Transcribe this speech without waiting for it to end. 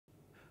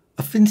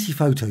Affinity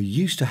Photo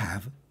used to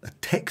have a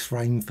text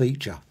frame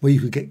feature where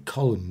you could get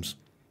columns.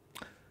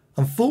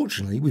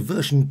 Unfortunately, with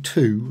version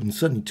 2 and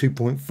certainly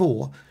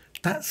 2.4,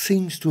 that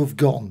seems to have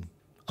gone.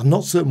 I'm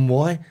not certain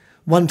why.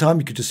 One time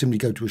you could just simply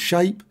go to a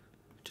shape,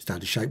 just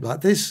add a shape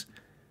like this,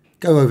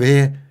 go over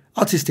here,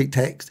 artistic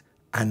text,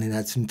 and then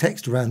add some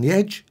text around the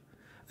edge,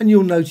 and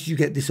you'll notice you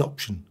get this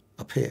option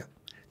up here,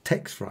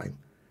 text frame.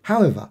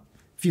 However,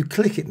 if you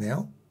click it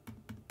now,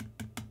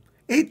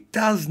 it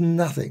does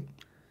nothing.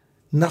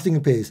 Nothing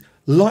appears.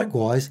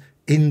 Likewise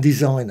in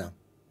Designer.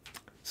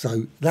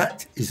 So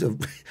that is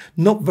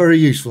not very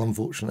useful,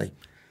 unfortunately.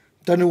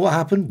 Don't know what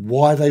happened,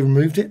 why they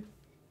removed it.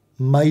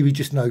 Maybe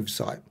just an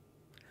oversight.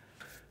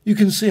 You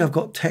can see I've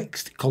got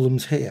text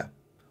columns here.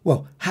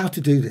 Well, how to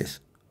do this?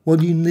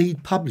 Well, you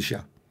need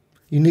Publisher.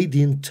 You need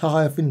the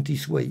entire Affinity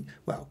suite.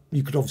 Well,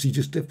 you could obviously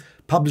just do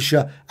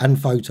Publisher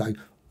and Photo,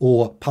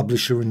 or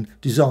Publisher and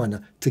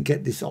Designer to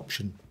get this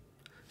option.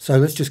 So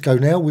let's just go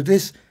now with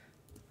this,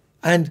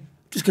 and I'm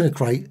just going to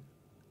create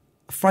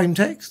a frame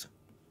text.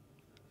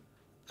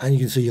 And you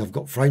can see I've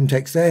got frame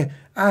text there,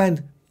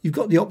 and you've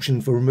got the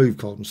option for remove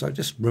column. So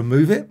just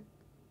remove it.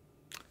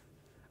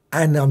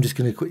 And now I'm just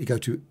going to quickly go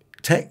to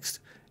text,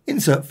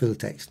 insert filler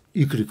text.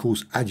 You could of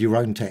course add your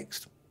own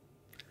text.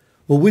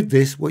 Well, with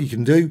this, what you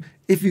can do,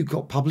 if you've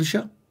got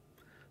Publisher,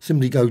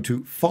 simply go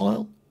to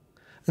File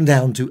and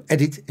down to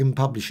Edit in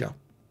Publisher.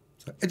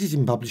 So Edit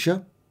in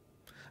Publisher,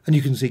 and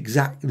you can see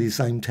exactly the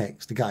same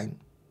text again.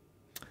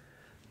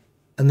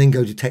 And then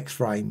go to Text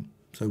Frame.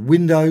 So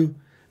Window,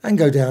 and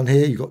go down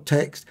here, you've got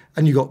text,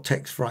 and you've got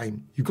text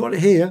frame. You've got it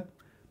here,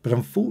 but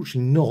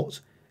unfortunately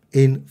not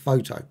in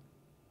Photo.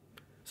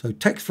 So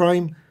text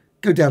frame,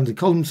 go down to the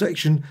column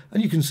section,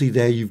 and you can see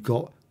there you've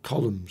got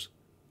columns.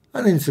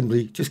 And then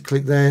simply just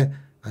click there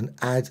and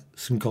add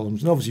some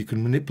columns. And obviously you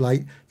can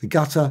manipulate the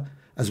gutter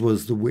as well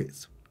as the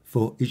width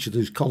for each of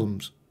those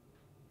columns.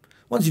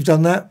 Once you've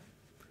done that,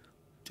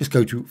 just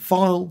go to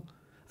File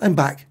and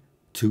back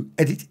to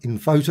Edit in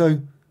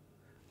Photo,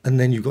 and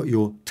then you've got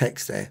your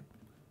text there.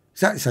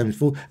 Exactly the same as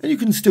before, and you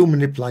can still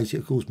manipulate it,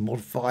 of course,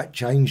 modify it,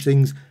 change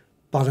things,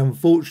 but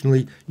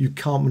unfortunately you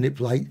can't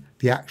manipulate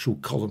the actual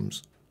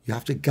columns. You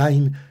have to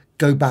again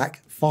go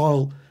back,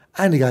 File,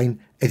 and again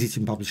Edit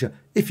in Publisher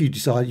if you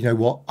decide, you know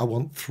what, I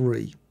want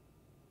 3.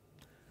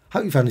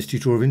 Hope you found this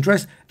tutorial of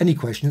interest. Any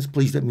questions,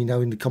 please let me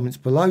know in the comments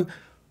below.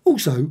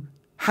 Also,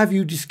 have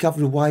you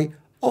discovered a way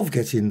of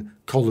getting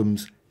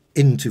columns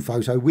into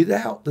Photo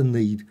without the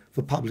need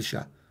for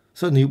Publisher?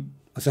 Certainly,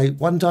 I say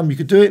one time you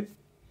could do it.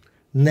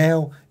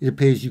 Now it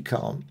appears you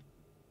can't.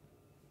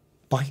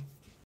 Bye.